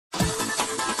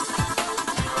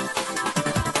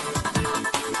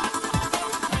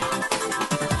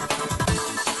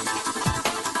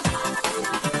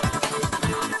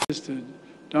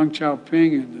Deng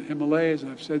Xiaoping and the Himalayas.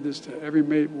 I've said this to every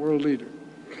world leader.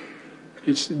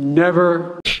 It's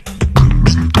never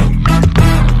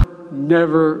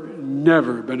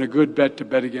been a good bet to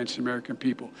bet against the American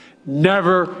people.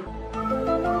 Never.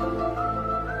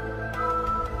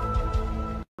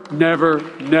 Never.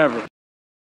 Can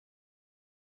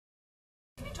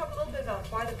you talk a little bit about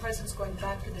why the president's going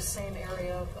back to the same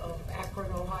area of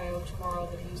Akron, Ohio tomorrow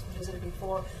that he's visited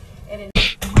before? And in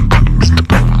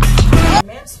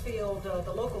Mansfield,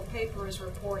 the local paper is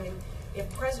reporting if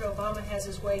President Obama has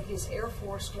his way, his Air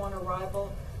Force One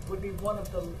arrival would be one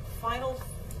of the final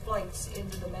flights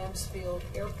into the Mansfield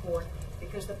airport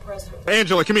because the president...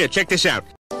 Angela, come here. Check this out.